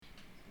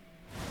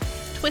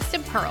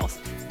Twisted Pearls,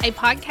 a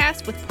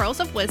podcast with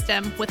pearls of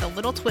wisdom with a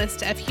little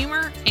twist of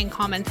humor and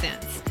common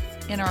sense.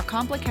 In our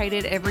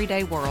complicated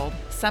everyday world,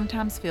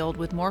 sometimes filled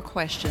with more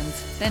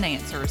questions than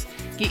answers,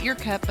 get your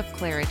cup of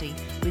clarity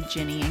with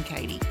Jenny and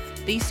Katie.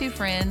 These two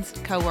friends,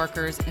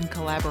 co-workers, and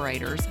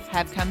collaborators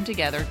have come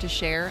together to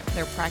share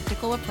their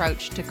practical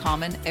approach to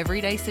common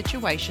everyday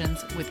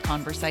situations with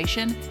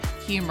conversation,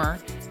 humor,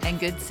 and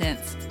good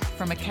sense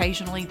from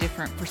occasionally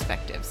different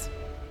perspectives.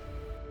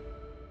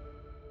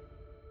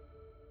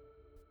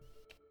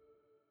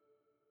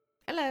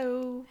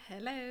 Hello.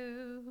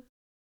 Hello.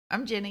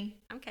 I'm Jenny.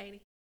 I'm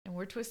Katie. And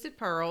we're Twisted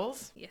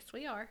Pearls. Yes,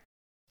 we are.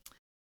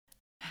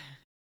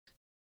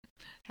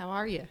 How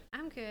are you?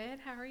 I'm good.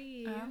 How are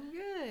you?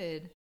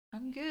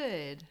 I'm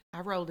good. I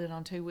rolled in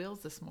on two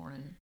wheels this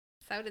morning.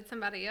 So did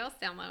somebody else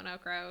down Lone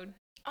Oak Road.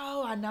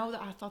 Oh, I know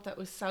that. I thought that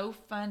was so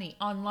funny.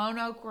 On Lone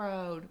Oak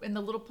Road, and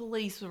the little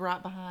police was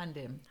right behind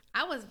him.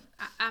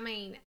 I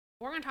mean,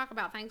 we're going to talk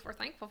about things we're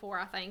thankful for,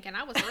 I think. And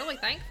I was really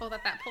thankful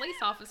that police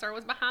officer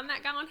was behind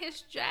that guy on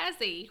his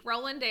Jazzy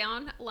rolling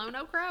down Lone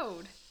Oak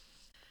Road.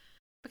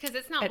 Because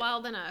it's not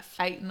wild enough.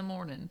 8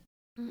 a.m.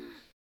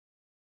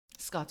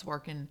 Scott's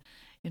working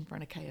in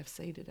front of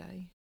KFC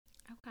today.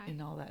 Okay.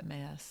 In all that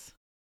mess.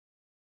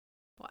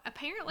 Well,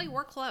 apparently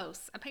we're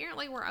close.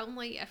 Apparently we're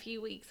only a few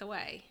weeks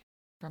away.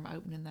 From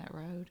opening that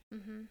road?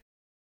 Mm-hmm.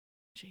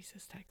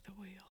 Jesus, take the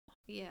wheel.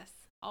 Yes,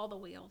 all the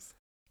wheels.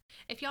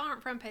 If y'all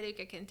aren't from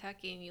Paducah,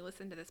 Kentucky, and you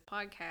listen to this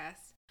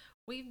podcast,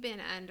 we've been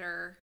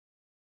under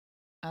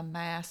a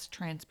mass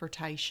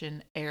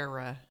transportation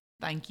era.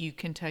 Thank you,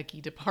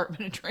 Kentucky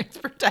Department of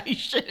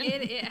Transportation.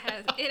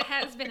 It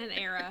has been an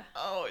era.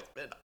 Oh, it's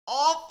been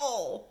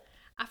awful.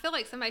 I feel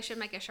like somebody should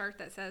make a shirt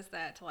that says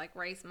that to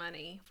raise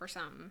money for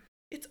something.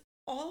 It's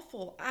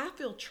awful. I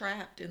feel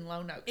trapped in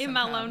Lone Oak in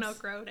my Lone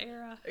Oak Road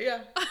era.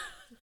 Yeah.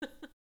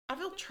 I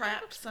feel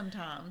trapped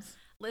sometimes.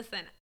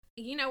 Listen,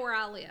 you know where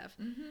I live.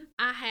 Mm-hmm.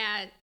 I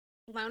had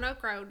Lone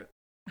Oak Road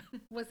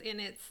was in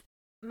its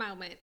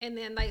moment, and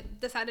then they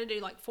decided to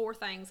do 4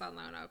 things on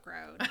Lone Oak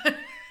Road.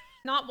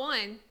 Not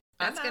one.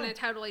 That's going to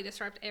totally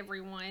disrupt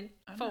everyone.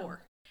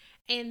 4.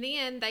 And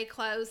then they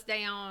closed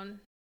down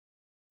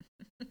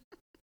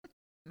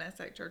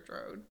Massac Church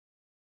Road.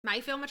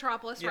 Mayfield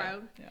Metropolis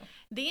Road. Yeah.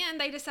 Then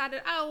they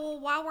decided,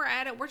 while we're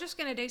at it, we're just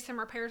going to do some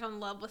repairs on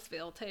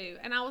Lovelessville too.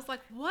 And I was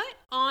like, what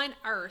on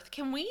earth?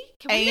 Can we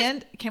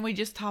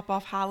just top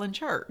off Highland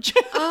Church?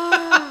 Oh.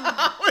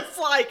 I was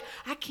like,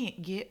 I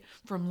can't get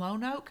from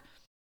Lone Oak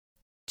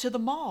to the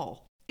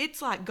mall.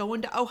 It's like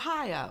going to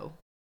Ohio.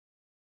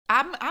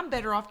 I'm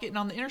better off getting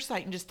on the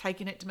interstate and just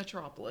taking it to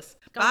Metropolis.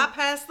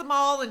 Bypass the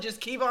mall and just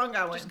keep on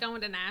going. Just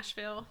going to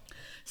Nashville.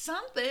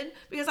 Something,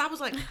 because I was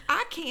like,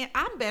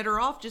 I'm better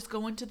off just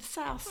going to the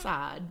south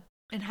side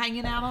and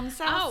hanging out on the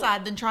south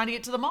side than trying to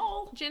get to the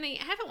mall. Jenny,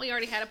 haven't we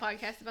already had a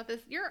podcast about this?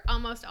 You're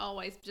almost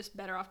always just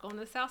better off going to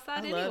the south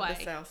side anyway. I love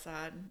the south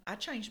side. I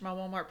changed my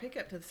Walmart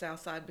pickup to the south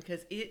side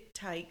because it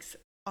takes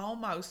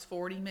almost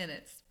 40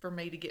 minutes for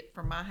me to get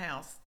from my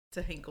house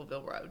to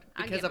Hinkleville Road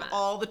because of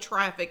all the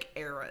traffic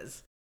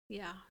errors.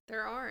 Yeah,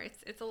 there are.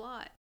 It's a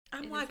lot.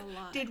 I'm like,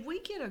 did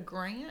we get a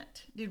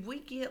grant? Did we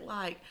get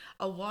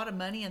a lot of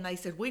money? And they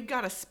said, we've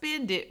got to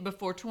spend it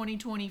before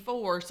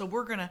 2024. So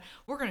we're going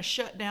to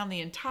shut down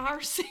the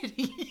entire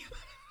city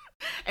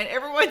and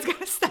everyone's got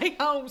to stay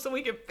home so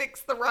we can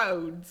fix the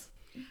roads.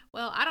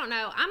 Well, I don't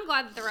know. I'm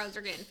glad that the roads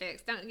are getting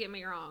fixed. Don't get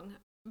me wrong.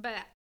 But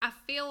I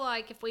feel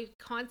like if we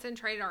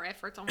concentrated our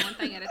efforts on one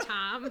thing at a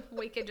time,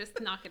 we could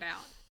just knock it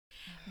out.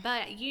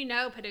 But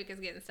Paducah's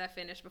getting stuff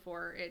finished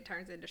before it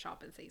turns into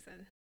shopping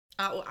season.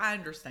 I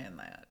understand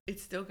that.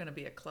 It's still going to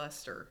be a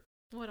cluster.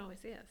 Well, it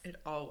always is. It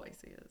always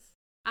is.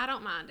 I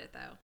don't mind it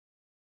though.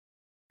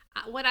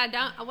 What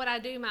I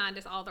do mind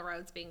is all the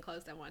roads being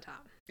closed at one time.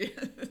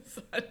 Yes,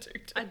 I do.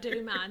 I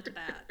do mind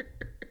that.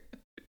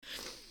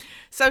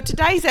 So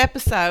today's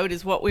episode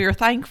is what we are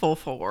thankful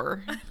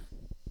for.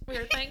 We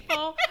are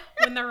thankful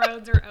when the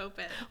roads are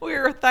open. We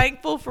are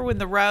thankful for when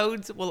the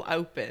roads will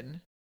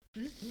open.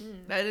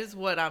 Mm-hmm. That is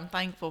what I'm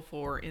thankful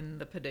for in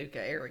the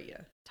Paducah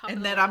area.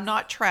 And that I'm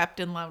not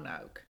trapped in Lone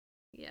Oak.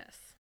 Yes.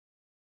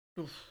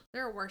 Oof.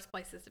 There are worse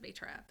places to be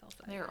trapped, I'll say.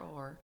 There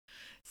are.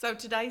 So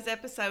today's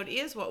episode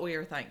is what we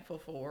are thankful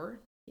for.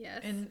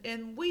 Yes.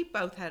 And we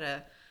both had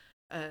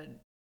a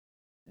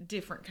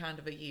different kind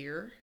of a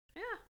year.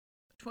 Yeah.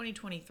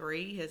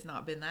 2023 has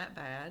not been that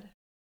bad.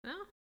 No.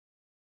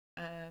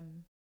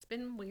 It's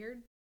been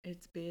weird.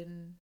 It's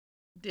been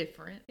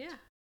different. Yeah.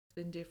 It's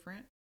been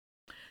different.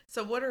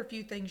 So what are a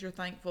few things you're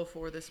thankful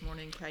for this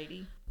morning,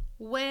 Katie?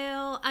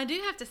 Well, I do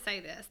have to say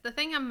this. The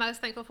thing I'm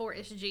most thankful for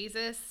is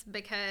Jesus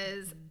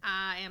because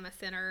I am a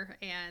sinner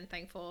and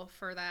thankful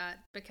for that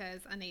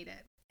because I need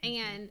it.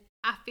 And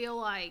I feel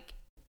like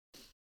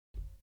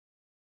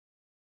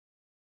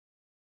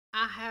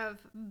I have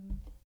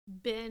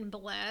been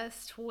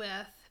blessed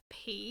with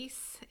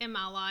peace in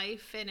my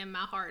life and in my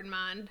heart and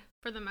mind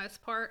for the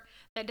most part.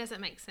 That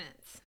doesn't make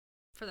sense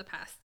for the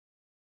past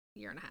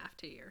year and a half,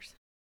 2 years.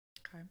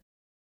 Okay.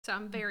 So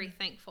I'm very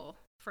thankful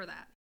for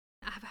that.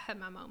 I've had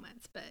my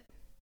moments, but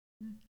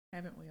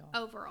Haven't we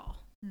all? Overall.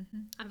 Mm-hmm.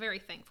 I'm very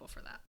thankful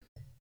for that.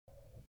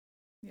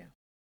 Yeah.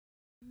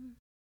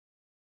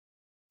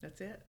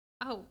 That's it.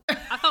 Oh,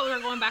 I thought we were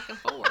going back and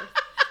forth.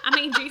 I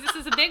mean, Jesus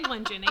is a big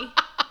one, Jenny.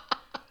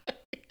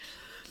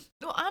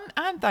 Well,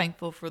 I'm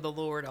thankful for the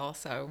Lord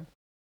also.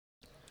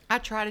 I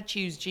try to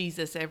choose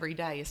Jesus every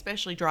day,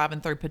 especially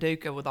driving through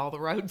Paducah with all the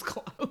roads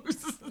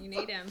closed. You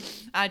need him.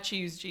 I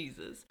choose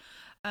Jesus.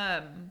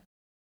 I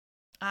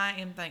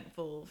am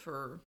thankful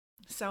for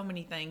so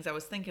many things. I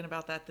was thinking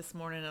about that this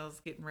morning. I was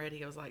getting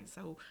ready. I was like,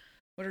 so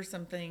what are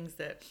some things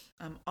that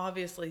I'm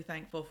obviously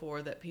thankful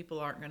for that people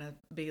aren't going to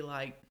be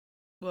like,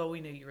 well,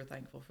 we knew you were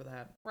thankful for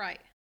that. Right.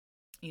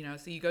 You know,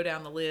 so you go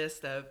down the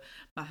list of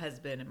my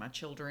husband and my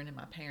children and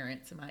my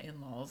parents and my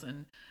in-laws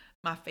and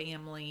my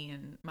family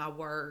and my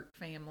work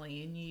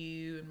family and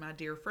you and my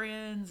dear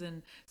friends.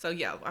 And so,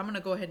 yeah, I'm going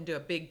to go ahead and do a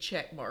big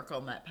check mark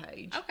on that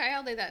page. Okay,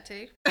 I'll do that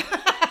too.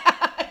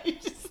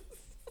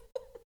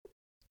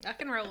 I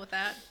can roll with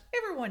that.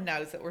 Everyone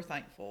knows that we're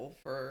thankful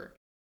for,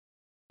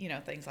 you know,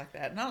 things like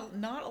that.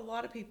 Not a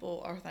lot of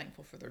people are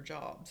thankful for their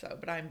job. So,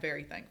 but I'm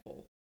very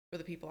thankful for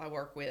the people I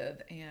work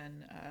with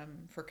and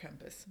for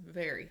Compass.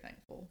 Very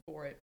thankful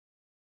for it.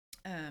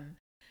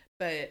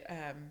 But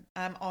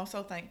I'm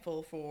also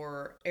thankful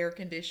for air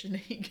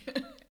conditioning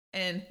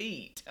and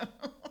heat.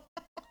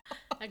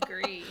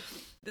 Agree.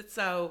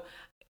 So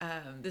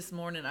this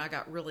morning I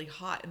got really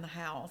hot in the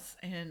house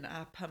and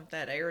I pumped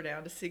that air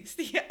down to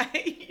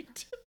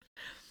 68.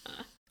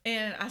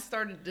 And I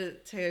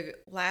started to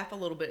laugh a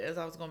little bit as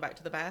I was going back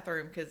to the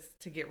bathroom because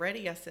to get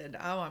ready, I said,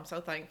 oh, I'm so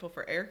thankful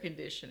for air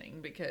conditioning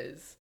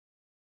because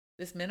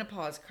this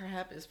menopause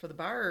crap is for the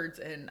birds.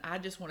 And I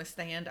just want to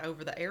stand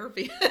over the air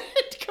vent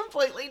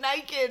completely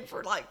naked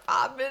for like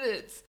 5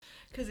 minutes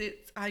because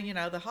it's, you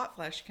know, the hot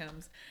flash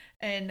comes.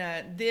 And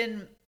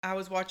then I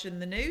was watching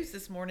the news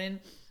this morning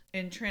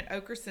and Trent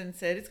Okerson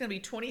said it's going to be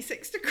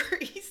 26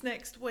 degrees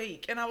next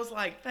week. And I was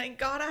like, thank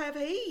God I have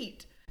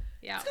heat.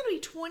 Yeah. It's going to be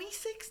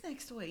 26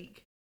 next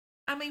week.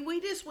 I mean, we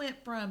just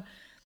went from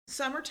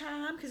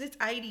summertime, because it's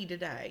 80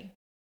 today,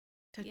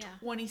 to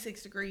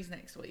 26 degrees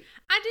next week.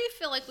 I do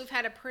feel like we've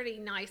had a pretty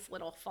nice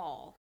little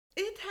fall.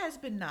 It has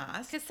been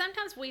nice. Because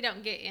sometimes we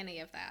don't get any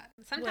of that.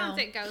 Sometimes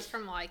it goes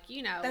from like,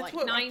 you know, that's like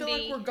what 90. I feel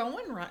like we're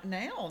going right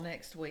now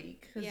next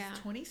week. Because it's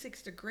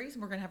 26 degrees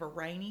and we're going to have a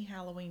rainy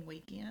Halloween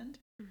weekend.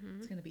 Mm-hmm.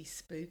 It's going to be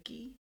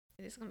spooky.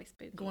 It is going to be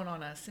spooky. Going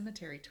on a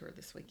cemetery tour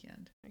this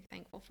weekend. Are you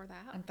thankful for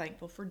that? I'm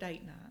thankful for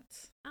date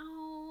nights.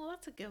 Oh,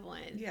 that's a good one.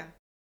 Yeah.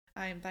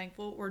 I am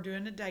thankful we're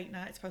doing a date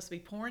night. It's supposed to be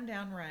pouring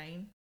down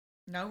rain.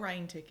 No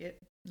rain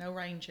ticket. No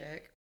rain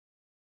check.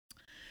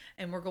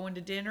 And we're going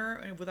to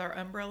dinner with our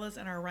umbrellas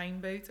and our rain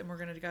boots. And we're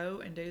going to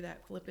go and do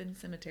that flipping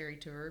cemetery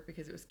tour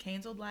because it was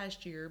canceled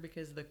last year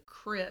because the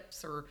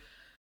Crips or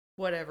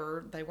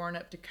whatever, they weren't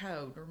up to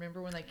code.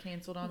 Remember when they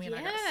canceled on me and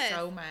I got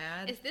so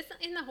mad? Is this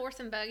in the horse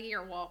and buggy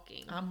or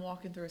walking? I'm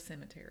walking through a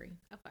cemetery.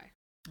 Okay.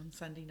 On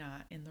Sunday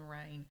night in the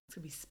rain. It's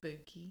going to be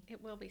spooky.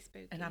 It will be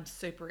spooky. And I'm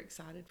super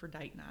excited for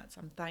date nights.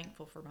 I'm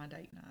thankful for my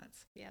date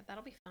nights. Yeah,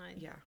 that'll be fun.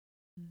 Yeah.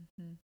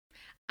 Mm-hmm.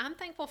 I'm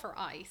thankful for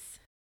ice.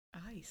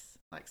 Ice?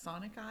 Like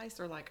Sonic ice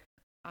or like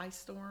ice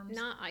storms?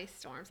 Not ice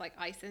storms, like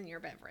ice in your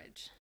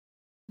beverage.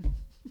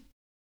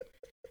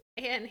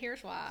 And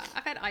here's why.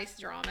 I've had ice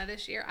drama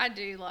this year. I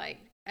do like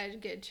a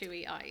good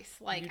chewy ice.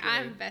 Like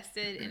I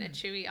invested in a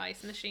chewy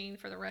ice machine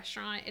for the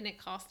restaurant and it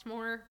cost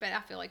more, but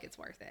I feel like it's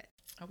worth it.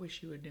 I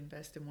wish you would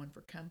invest in one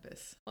for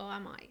Compass. Well, I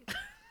might.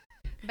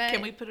 But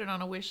can we put it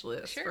on a wish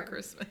list for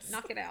Christmas?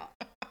 Knock it out.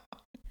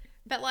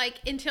 But like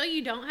until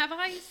you don't have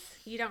ice,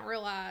 you don't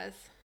realize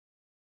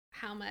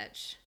how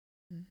much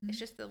it's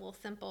just a little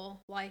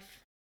simple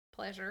life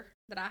pleasure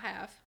that I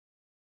have.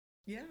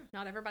 Yeah.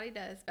 Not everybody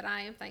does, but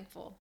I am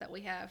thankful that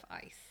we have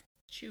ice.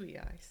 Chewy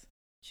ice.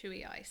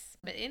 Chewy ice.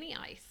 But any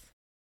ice.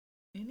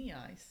 Any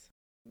ice.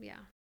 Yeah.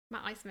 My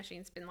ice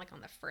machine's been like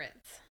on the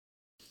fritz.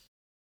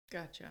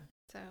 Gotcha.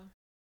 So.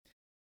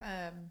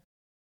 I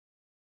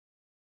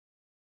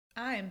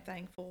am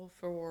thankful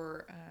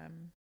for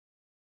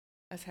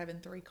us having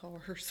 3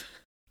 cars.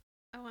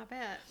 Oh, I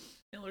bet.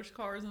 Miller's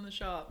cars in the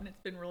shop, and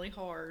it's been really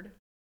hard.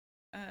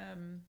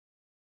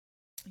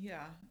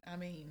 Yeah, I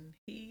mean,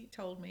 he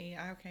told me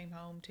I came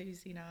home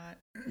Tuesday night.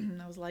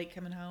 I was late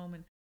coming home,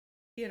 and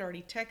he had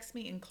already texted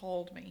me and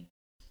called me,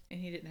 and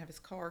he didn't have his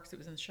car because it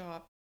was in the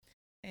shop.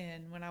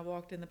 And when I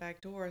walked in the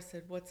back door, I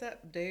said, "What's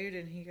up, dude?"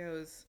 And he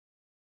goes,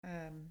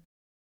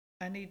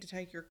 "I need to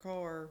take your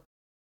car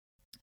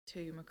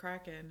to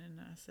McCracken." And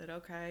I said,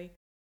 "Okay."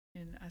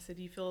 And I said,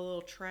 "Do you feel a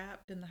little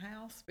trapped in the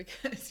house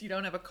because you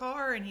don't have a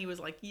car?" And he was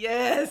like,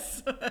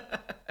 "Yes."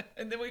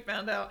 And then we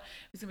found out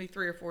it was going to be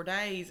 3 or 4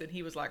 days. And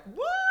he was like,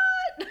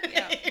 "What?"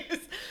 Yeah.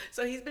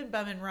 So he's been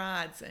bumming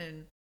rides.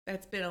 And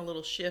that's been a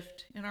little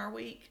shift in our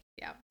week.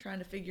 Yeah. Trying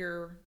to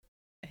figure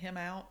him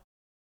out.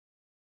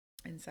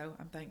 And so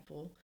I'm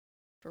thankful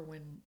for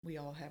when we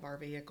all have our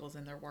vehicles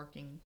and they're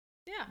working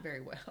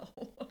very well.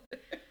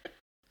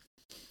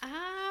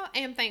 I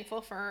am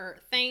thankful for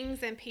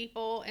things and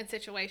people and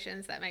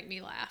situations that make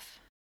me laugh.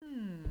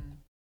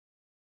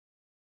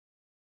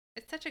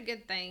 such a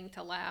good thing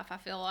to laugh. I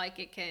feel like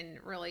it can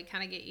really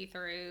kind of get you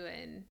through,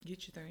 and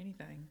get you through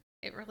anything.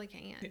 It really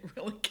can. It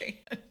really can.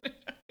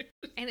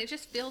 And it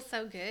just feels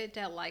so good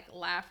to like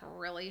laugh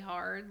really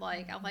hard.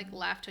 Like I like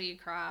laugh till you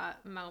cry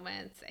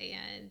moments,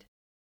 and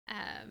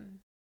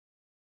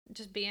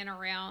just being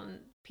around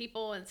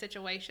people and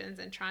situations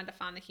and trying to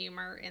find the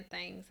humor in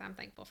things. I'm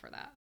thankful for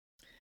that.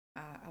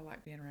 I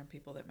like being around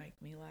people that make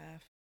me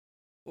laugh,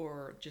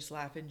 or just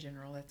laugh in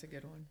general. That's a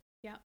good one.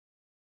 Yeah.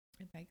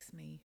 It makes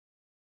me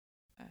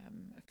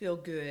feel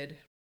good.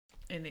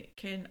 And it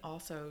can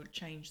also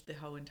change the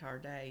whole entire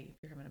day if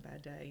you're having a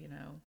bad day, you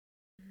know.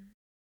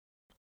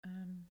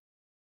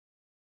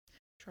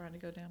 Trying to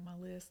go down my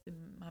list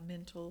and my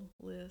mental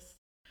list.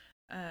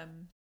 I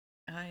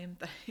am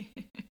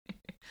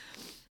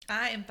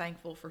I am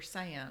thankful for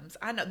Sam's.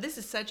 I know this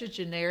is such a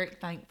generic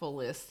thankful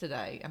list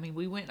today. I mean,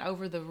 we went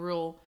over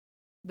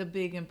the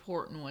big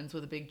important ones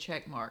with a big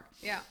check mark.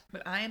 Yeah.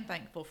 But I am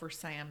thankful for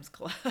Sam's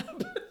Club.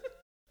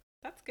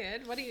 That's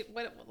good. What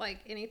like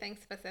anything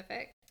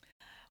specific?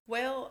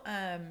 Well,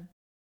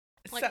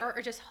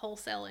 or just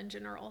wholesale in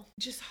general.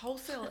 Just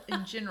wholesale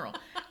in general.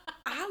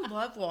 I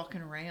love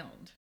walking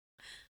around.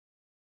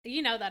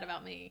 You know that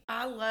about me.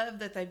 I love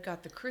that they've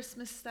got the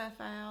Christmas stuff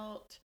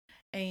out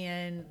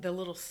and the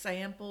little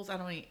samples. I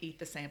don't even eat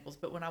the samples,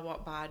 but when I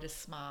walk by, I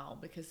just smile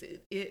because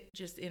it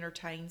just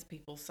entertains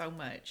people so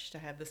much to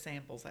have the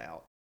samples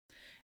out.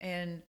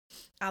 And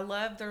I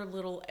love their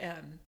little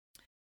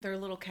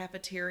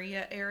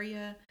cafeteria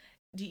area.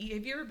 Have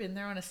you ever been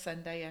there on a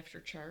Sunday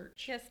after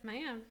church? Yes,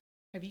 ma'am.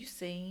 Have you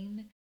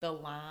seen the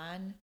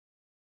line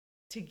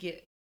to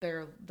get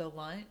the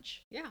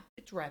lunch? Yeah.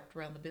 It's wrapped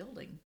around the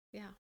building.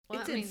 Yeah. Well,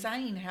 it's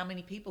insane how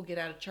many people get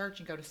out of church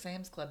and go to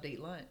Sam's Club to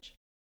eat lunch.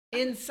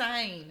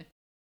 Insane.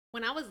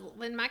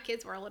 When my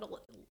kids were a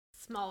little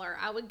smaller,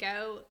 I would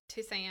go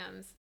to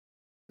Sam's,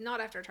 not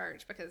after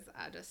church because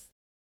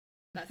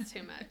that's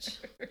too much.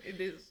 It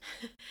is.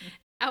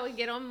 I would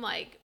get them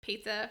like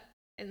pizza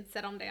and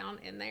set them down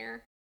in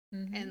there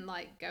and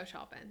like go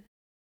shopping.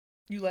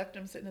 You left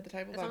them sitting at the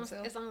table by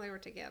themselves? As long as they were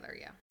together,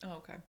 yeah. Oh,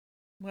 okay.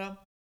 Well,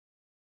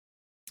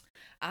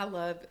 I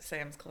love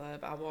Sam's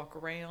Club. I walk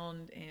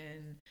around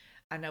and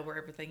I know where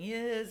everything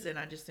is, and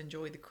I just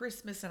enjoy the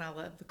Christmas, and I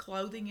love the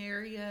clothing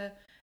area,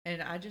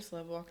 and I just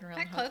love walking around.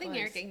 That clothing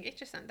area can get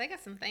you some. They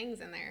got some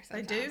things in there.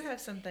 Sometimes. They do have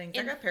some things.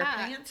 I got a pair of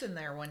pants in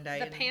there one day.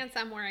 The pants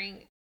I'm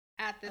wearing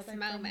at this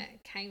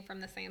moment came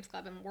from the Sam's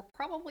Club and were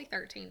probably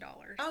 $13.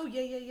 Oh,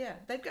 yeah.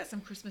 They've got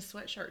some Christmas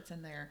sweatshirts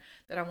in there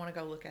that I want to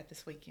go look at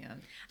this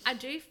weekend. I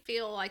do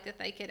feel like that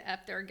they could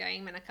up their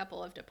game in a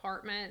couple of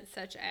departments,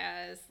 such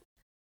as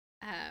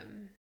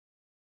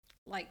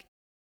like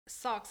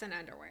socks and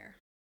underwear.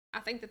 I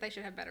think that they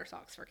should have better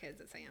socks for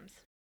kids at Sam's.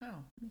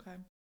 Oh, okay.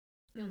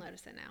 You'll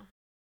notice it now.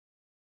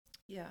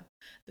 Yeah.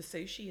 The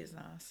sushi is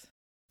nice.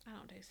 I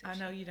don't do sushi. I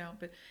know you don't,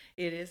 but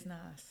it is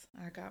nice.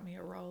 I got me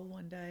a roll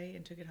one day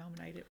and took it home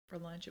and ate it for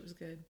lunch. It was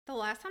good. The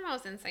last time I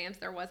was in Sam's,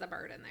 there was a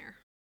bird in there.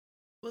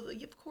 Well,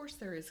 of course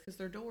there is, because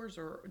their doors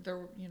they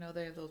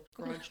have those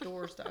garage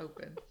doors to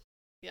open.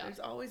 Yeah. There's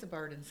always a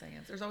bird in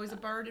Sam's. There's always a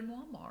bird in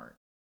Walmart.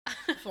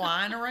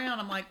 Flying around.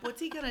 I'm like, what's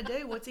he gonna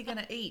do? What's he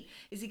gonna eat?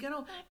 Is he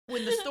gonna,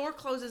 when the store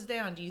closes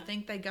down, do you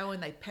think they go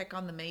and they peck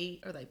on the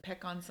meat, or they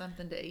peck on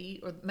something to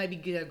eat, or maybe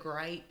get a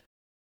grape?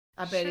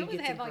 I bet he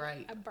gets a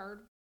grape. Like a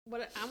bird.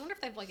 I wonder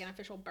if they have like an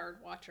official bird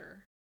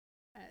watcher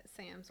at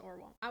Sam's or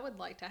Walmart. I would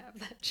like to have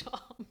that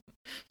job.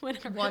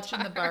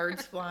 Watching the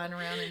birds flying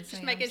around in Sam's.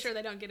 Just making sure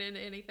they don't get into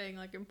anything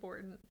like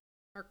important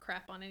or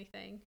crap on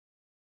anything.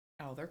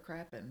 Oh, they're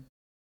crapping.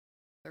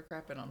 They're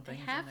crapping on things.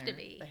 They have to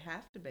be. They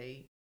have to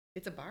be.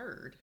 It's a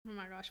bird. Oh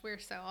my gosh, we're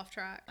so off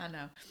track. I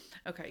know.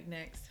 Okay,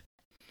 next.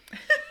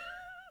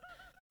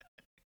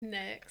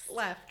 Next.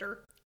 Laughter.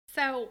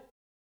 So,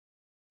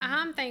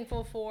 I'm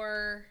thankful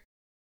for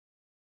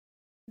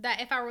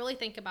that. If I really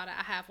think about it,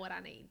 I have what I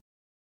need.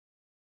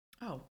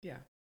 Oh, yeah.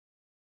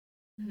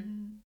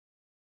 Mm-hmm.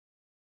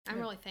 I'm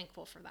really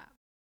thankful for that.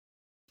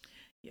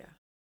 Yeah.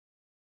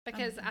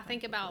 Because I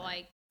think about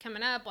like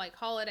coming up, like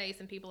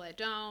holidays and people that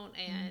don't,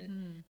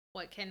 and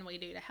what can we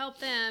do to help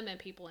them, and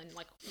people in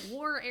like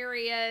war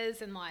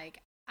areas, and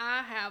like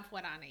I have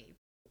what I need.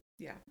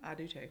 Yeah, I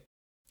do too.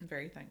 I'm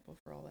very thankful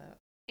for all that.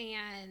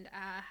 And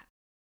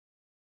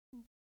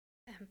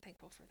I'm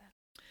thankful for that.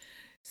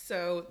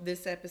 So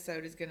this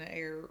episode is going to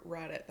air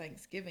right at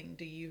Thanksgiving.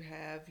 Do you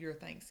have your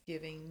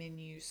Thanksgiving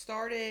menu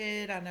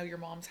started? I know your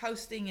mom's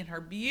hosting in her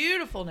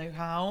beautiful new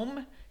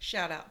home.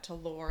 Shout out to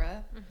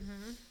Laura.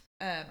 Mm-hmm.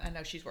 I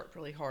know she's worked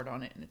really hard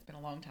on it, and it's been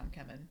a long time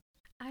coming.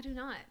 I do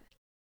not.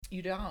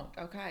 You don't?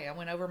 Okay. I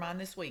went over mine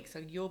this week, so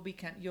you'll be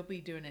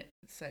doing it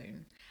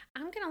soon.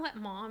 I'm going to let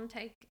Mom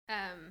take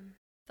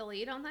the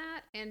lead on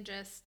that and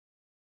just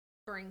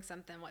bring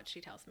something what she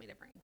tells me to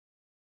bring.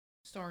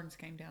 Starnes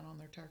came down on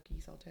their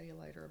turkeys. I'll tell you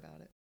later about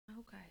it.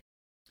 Okay.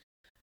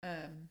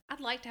 I'd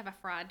like to have a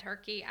fried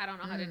turkey. I don't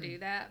know how to do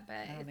that,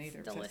 but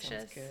it's delicious. That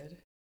sounds good.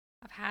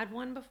 I've had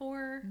one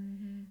before,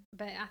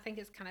 but I think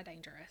it's kind of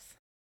dangerous,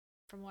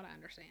 from what I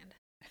understand.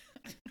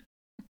 I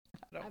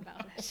don't know.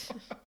 It.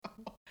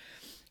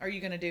 Are you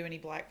going to do any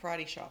Black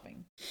Friday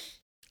shopping?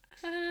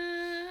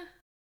 I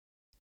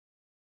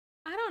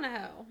don't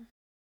know.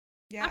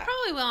 Yeah. I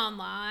probably will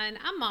online.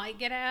 I might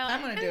get out.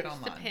 I'm going to do it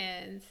online.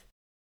 Depends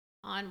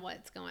on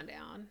what's going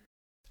down.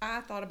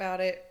 I thought about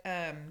it.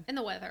 And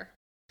the weather.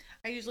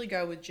 I usually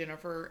go with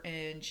Jennifer,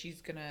 and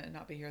she's going to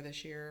not be here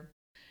this year.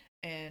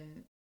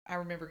 And I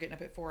remember getting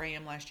up at 4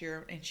 a.m. last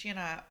year, and she and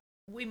I,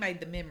 we made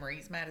the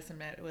memories. Madison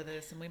met with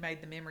us, and we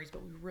made the memories,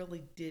 but we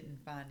really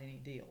didn't find any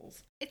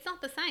deals. It's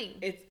not the same.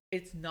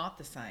 It's not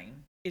the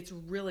same. It's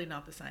really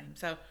not the same.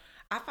 So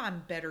I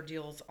find better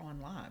deals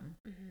online.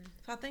 Mm-hmm.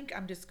 So I think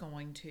I'm just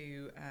going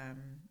to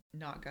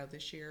not go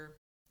this year.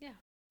 Yeah.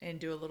 And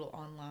do a little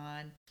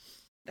online.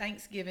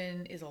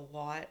 Thanksgiving is a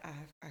lot.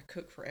 I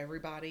cook for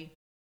everybody,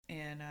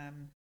 and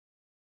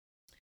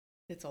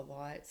it's a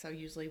lot. So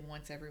usually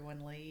once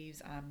everyone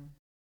leaves, I'm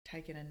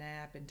taking a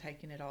nap and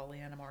taking it all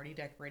in. I'm already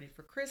decorated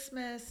for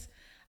Christmas.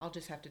 I'll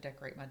just have to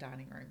decorate my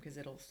dining room because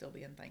it'll still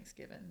be in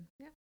Thanksgiving.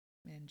 Yeah.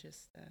 And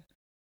just, I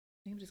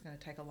think I'm just going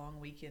to take a long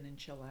weekend and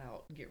chill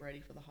out and get ready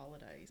for the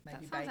holidays.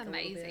 Maybe that sounds bake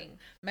amazing. A little bit.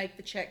 Make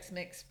the Chex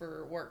Mix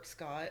for work,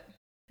 Scott.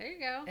 There you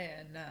go.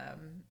 And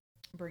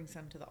bring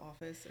some to the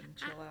office and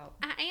chill out.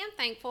 I am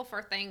thankful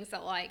for things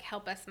that like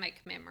help us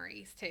make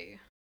memories too.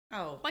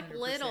 Oh, like 100%.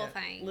 little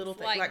things,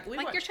 like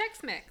your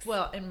Chex Mix.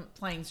 Well, in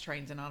Planes,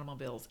 Trains, and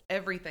Automobiles,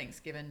 every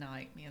Thanksgiving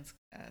night, me and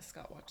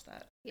Scott watch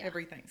that. Yeah.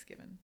 Every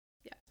Thanksgiving.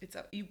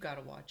 Yeah, you've got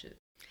to watch it.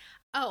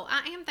 Oh,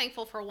 I am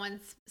thankful for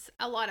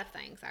a lot of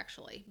things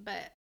actually,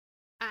 but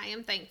I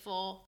am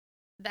thankful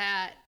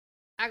that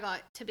I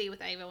got to be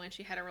with Ava when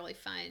she had a really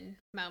fun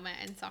moment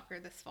in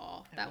soccer this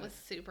fall. That was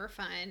super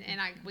fun,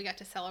 and we got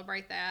to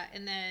celebrate that,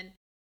 and then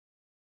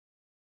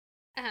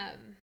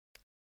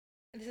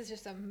this is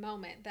just a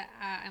moment that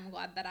I am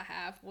glad that I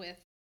have with,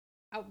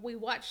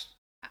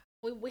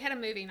 we had a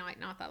movie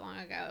night not that long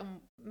ago, and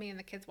me and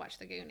the kids watched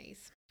The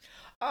Goonies.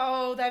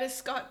 Oh, that is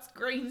Scott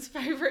Green's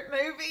favorite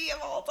movie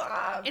of all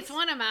time. It's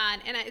one of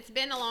mine, and it's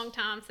been a long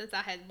time since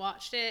I had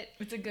watched it.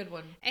 It's a good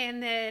one.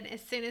 And then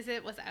as soon as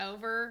it was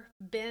over,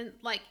 Ben,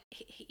 like,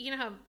 you know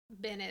how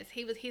Ben is.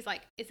 He's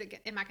like,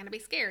 am I going to be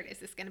scared? Is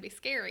this going to be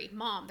scary?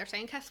 Mom, they're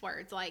saying cuss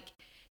words, like,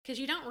 because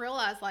you don't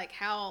realize like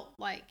how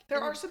like there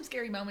are some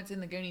scary moments in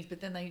the Goonies, but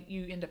then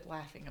you end up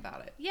laughing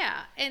about it.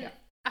 Yeah, and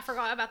I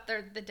forgot about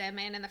the dead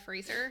man in the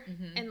freezer,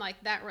 and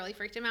like that really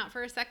freaked him out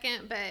for a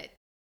second. But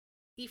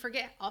you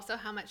forget also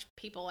how much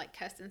people like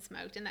cussed and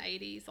smoked in the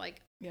 80s,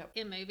 like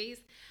in movies.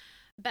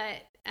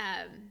 But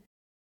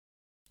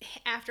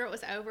after it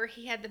was over,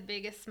 he had the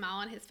biggest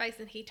smile on his face,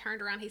 and he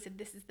turned around. He said,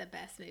 "This is the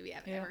best movie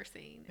I've ever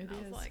seen." And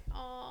I was like,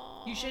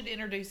 "Oh!" You should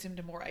introduce him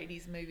to more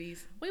 80s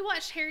movies. We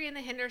watched Harry and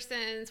the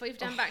Hendersons. We've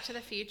done Back to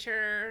the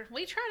Future.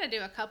 We try to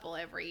do a couple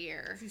every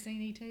year. Has he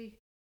seen E.T.?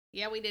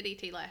 Yeah, we did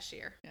E.T. last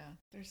year. Yeah,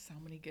 there's so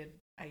many good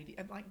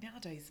 80s. Like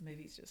nowadays, the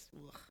movies just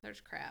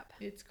there's crap.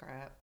 It's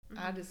crap.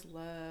 Mm-hmm. I just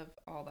love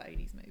all the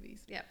 80s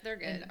movies. Yep, they're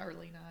good. And the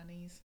early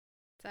 90s.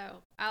 So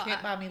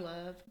Can't Buy Me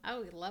Love.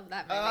 Oh, we love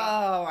that movie.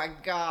 Oh my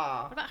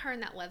god! What about her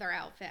in that leather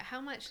outfit? How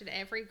much did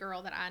every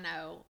girl that I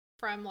know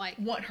from like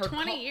want her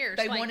 20 years?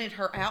 They wanted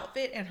her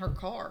outfit and her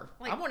car.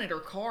 Like, I wanted her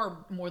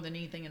car more than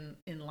anything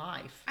in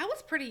life. I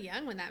was pretty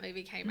young when that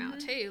movie came out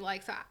too.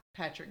 Like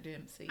Patrick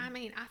Dempsey. I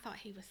mean, I thought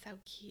he was so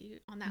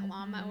cute on that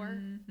lawnmower.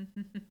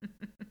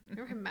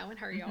 Remember him mowing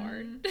her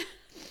yard?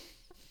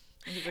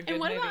 And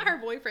what about her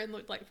boyfriend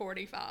looked like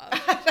 45?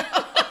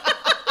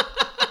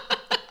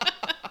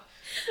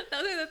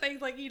 Those are the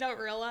things like you don't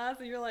realize,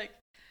 and you're like,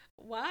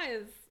 why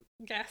is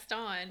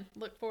Gaston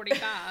look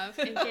 45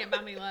 and Can't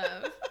Buy Me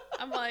Love?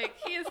 I'm like,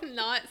 he is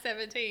not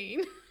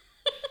 17.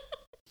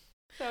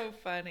 So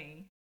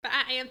funny. But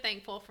I am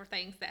thankful for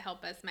things that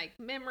help us make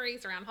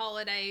memories around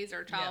holidays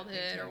or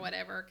childhood or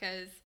whatever,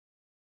 because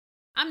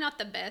I'm not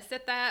the best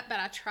at that, but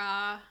I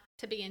try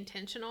to be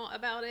intentional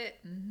about it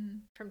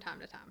from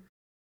time to time.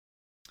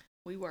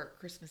 We work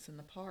Christmas in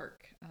the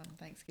park on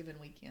Thanksgiving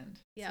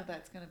weekend. Yeah. So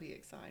that's going to be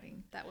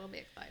exciting. That will be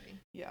exciting.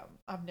 Yeah.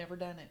 I've never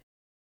done it.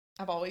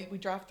 We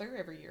drive through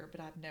every year, but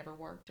I've never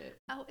worked it.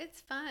 Oh, it's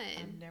fun.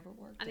 I've never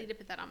worked it. I need to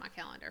put that on my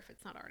calendar if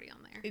it's not already on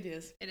there. It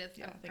is. It is.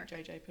 Yeah, I think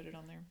JJ put it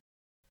on there.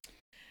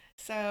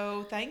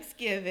 So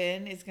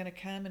Thanksgiving is going to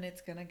come and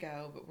it's going to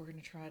go, but we're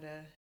going to try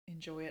to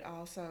enjoy it.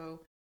 Also,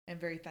 I'm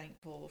very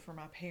thankful for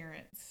my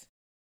parents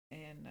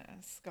and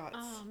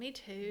Scott's me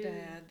too.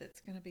 Dad that's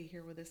going to be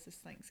here with us this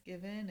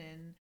Thanksgiving,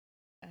 and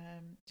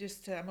I'm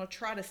going to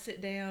try to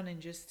sit down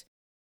and just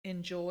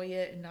enjoy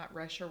it and not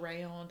rush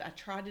around.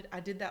 I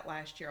did that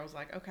last year. I was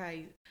like,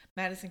 okay,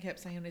 Madison kept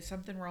saying, is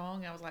something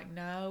wrong? I was like,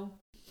 no,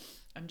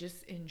 I'm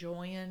just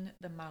enjoying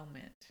the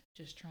moment,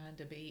 just trying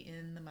to be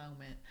in the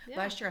moment. Yeah.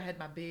 Last year I had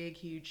my big,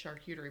 huge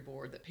charcuterie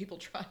board that people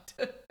tried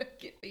to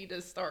get me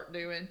to start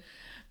doing,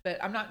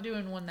 but I'm not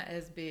doing one that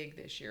as big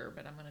this year,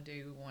 but I'm going to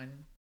do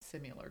one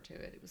similar to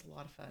it. It was a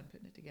lot of fun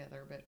putting it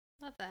together, but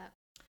love that.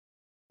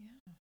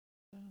 Yeah.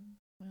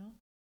 Well,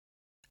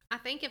 I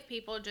think if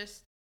people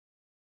just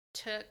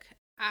took,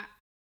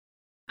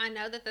 I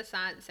know that the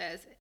science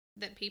says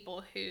that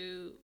people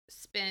who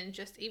spend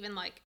just even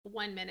like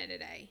 1 minute a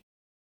day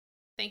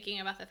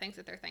thinking about the things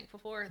that they're thankful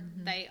for,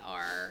 they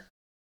are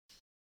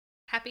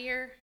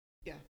happier.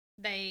 Yeah.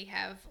 They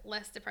have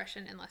less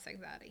depression and less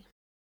anxiety.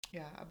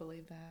 Yeah, I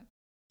believe that.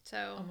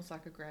 So almost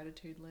like a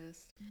gratitude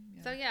list.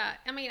 Yeah. So yeah,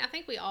 I mean, I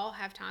think we all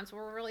have times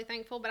where we're really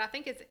thankful, but I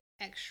think it's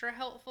extra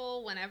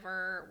helpful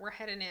whenever we're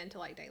heading into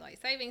like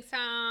daylight savings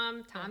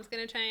time. Time's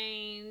going to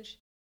change.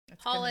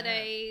 That's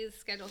holidays,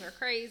 schedules are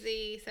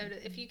crazy. So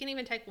if you can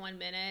even take 1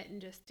 minute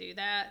and just do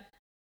that,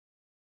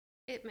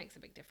 it makes a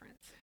big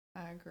difference.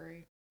 I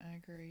agree.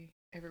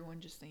 Everyone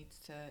just needs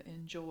to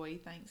enjoy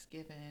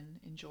Thanksgiving,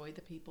 enjoy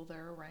the people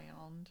they're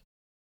around,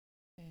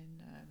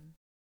 and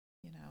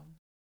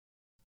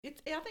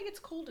I think it's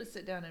cool to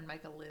sit down and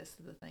make a list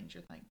of the things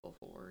you're thankful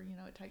for.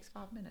 It takes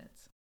 5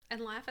 minutes.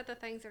 And laugh at the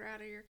things that are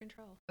out of your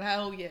control.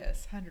 Oh,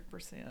 yes,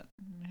 100%.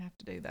 You have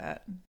to do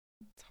that.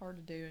 It's hard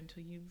to do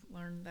until you've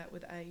learned that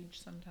with age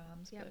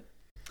sometimes. Yep.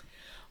 But,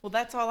 well,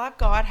 that's all I've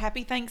got.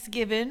 Happy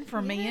Thanksgiving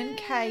from me and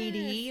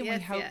Katie. Yes,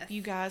 we hope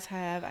you guys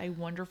have a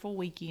wonderful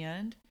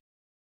weekend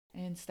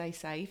and stay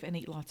safe and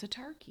eat lots of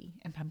turkey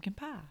and pumpkin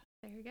pie.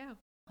 There you go.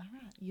 All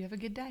right. You have a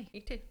good day.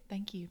 You too.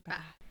 Thank you. Bye.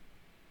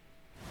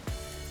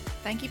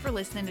 Thank you for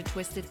listening to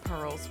Twisted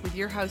Pearls with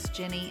your hosts,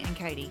 Jenny and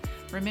Katie.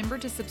 Remember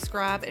to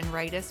subscribe and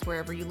rate us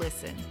wherever you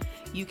listen.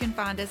 You can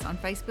find us on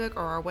Facebook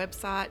or our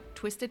website,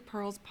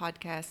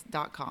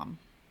 twistedpearlspodcast.com.